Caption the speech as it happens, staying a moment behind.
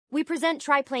we present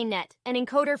TriPlaneNet, an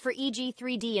encoder for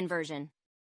EG3D inversion.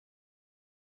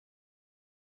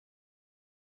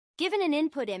 Given an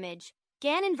input image,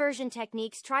 GAN inversion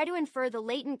techniques try to infer the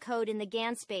latent code in the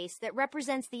GAN space that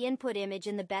represents the input image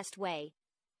in the best way.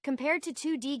 Compared to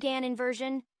 2D GAN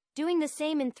inversion, doing the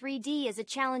same in 3D is a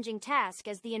challenging task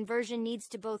as the inversion needs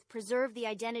to both preserve the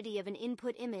identity of an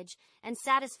input image and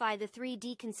satisfy the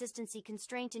 3D consistency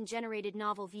constraint in generated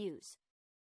novel views.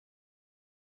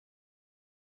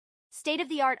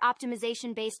 State-of-the-art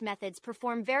optimization-based methods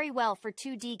perform very well for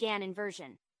 2D GAN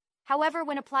inversion. However,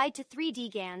 when applied to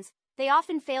 3D GANs, they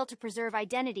often fail to preserve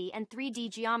identity and 3D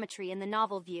geometry in the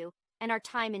novel view and are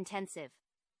time-intensive.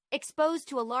 Exposed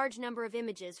to a large number of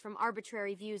images from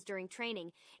arbitrary views during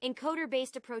training,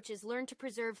 encoder-based approaches learn to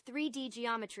preserve 3D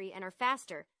geometry and are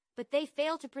faster, but they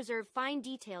fail to preserve fine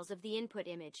details of the input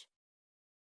image.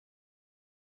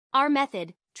 Our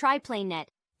method, TriPlaneNet,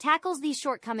 tackles these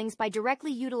shortcomings by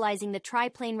directly utilizing the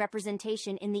triplane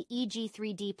representation in the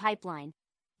EG3D pipeline.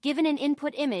 Given an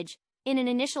input image, in an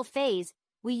initial phase,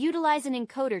 we utilize an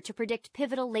encoder to predict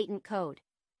pivotal latent code,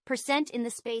 % in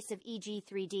the space of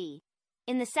EG3D.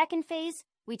 In the second phase,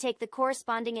 we take the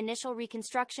corresponding initial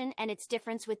reconstruction and its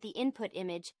difference with the input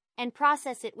image and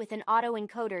process it with an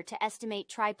autoencoder to estimate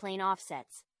triplane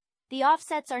offsets. The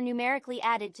offsets are numerically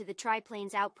added to the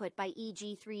triplane's output by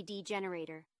EG3D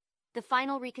generator. The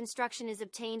final reconstruction is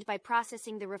obtained by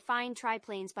processing the refined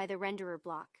triplanes by the renderer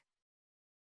block.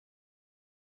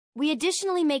 We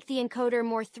additionally make the encoder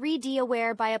more 3D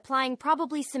aware by applying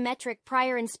probably symmetric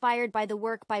prior inspired by the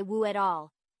work by Wu et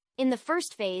al. In the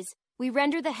first phase, we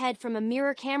render the head from a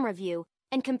mirror camera view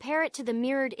and compare it to the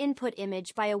mirrored input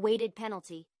image by a weighted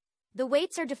penalty. The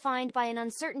weights are defined by an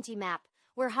uncertainty map,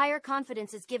 where higher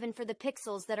confidence is given for the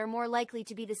pixels that are more likely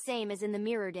to be the same as in the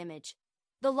mirrored image.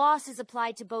 The loss is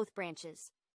applied to both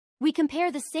branches. We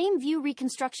compare the same view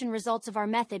reconstruction results of our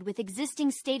method with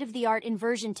existing state-of-the-art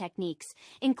inversion techniques,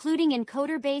 including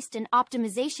encoder-based and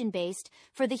optimization-based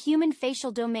for the human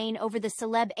facial domain over the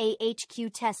Celeb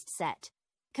AHQ test set.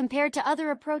 Compared to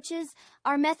other approaches,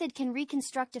 our method can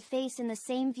reconstruct a face in the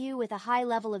same view with a high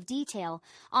level of detail,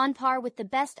 on par with the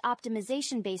best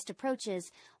optimization-based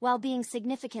approaches, while being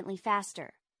significantly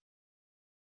faster.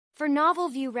 For novel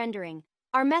view rendering,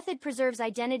 our method preserves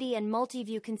identity and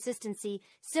multi-view consistency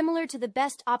similar to the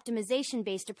best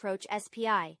optimization-based approach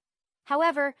SPI.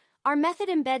 However, our method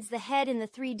embeds the head in the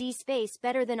 3D space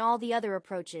better than all the other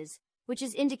approaches, which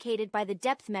is indicated by the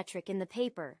depth metric in the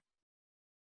paper.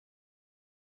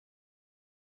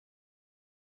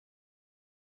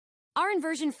 Our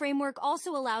inversion framework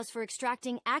also allows for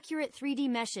extracting accurate 3D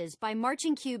meshes by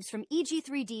marching cubes from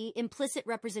EG3D implicit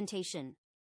representation.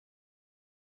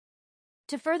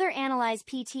 To further analyze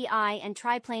PTI and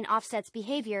triplane offsets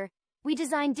behavior, we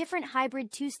design different hybrid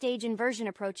two-stage inversion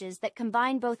approaches that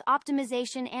combine both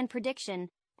optimization and prediction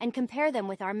and compare them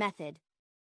with our method.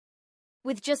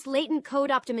 With just latent code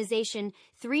optimization,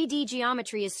 3D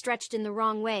geometry is stretched in the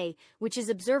wrong way, which is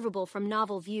observable from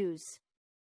novel views.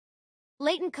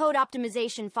 Latent code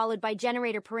optimization followed by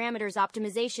generator parameters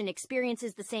optimization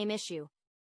experiences the same issue.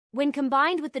 When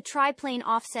combined with the triplane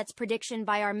offsets prediction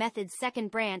by our method's second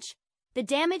branch, the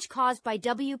damage caused by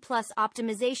W+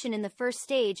 optimization in the first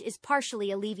stage is partially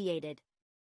alleviated.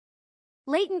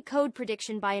 Latent code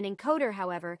prediction by an encoder,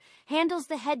 however, handles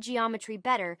the head geometry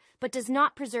better but does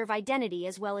not preserve identity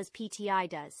as well as PTI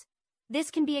does.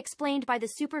 This can be explained by the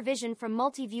supervision from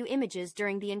multi-view images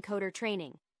during the encoder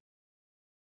training.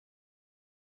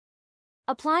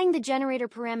 Applying the generator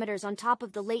parameters on top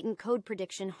of the latent code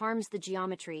prediction harms the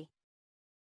geometry.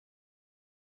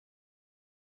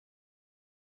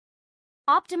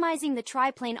 Optimizing the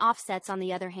triplane offsets, on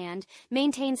the other hand,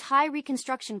 maintains high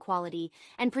reconstruction quality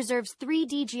and preserves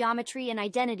 3D geometry and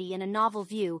identity in a novel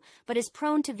view, but is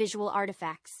prone to visual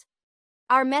artifacts.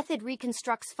 Our method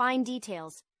reconstructs fine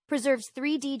details, preserves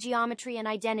 3D geometry and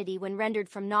identity when rendered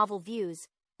from novel views,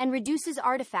 and reduces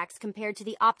artifacts compared to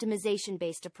the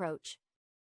optimization-based approach.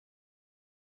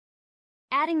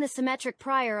 Adding the symmetric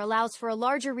prior allows for a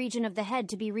larger region of the head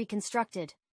to be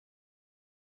reconstructed.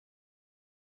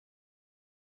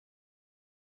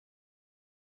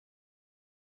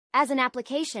 As an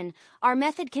application, our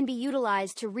method can be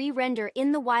utilized to re-render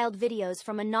in-the-wild videos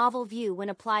from a novel view when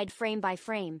applied frame by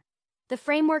frame. The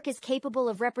framework is capable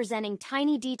of representing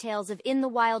tiny details of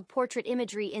in-the-wild portrait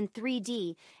imagery in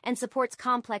 3D and supports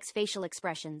complex facial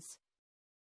expressions.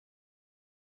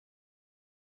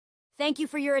 Thank you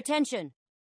for your attention.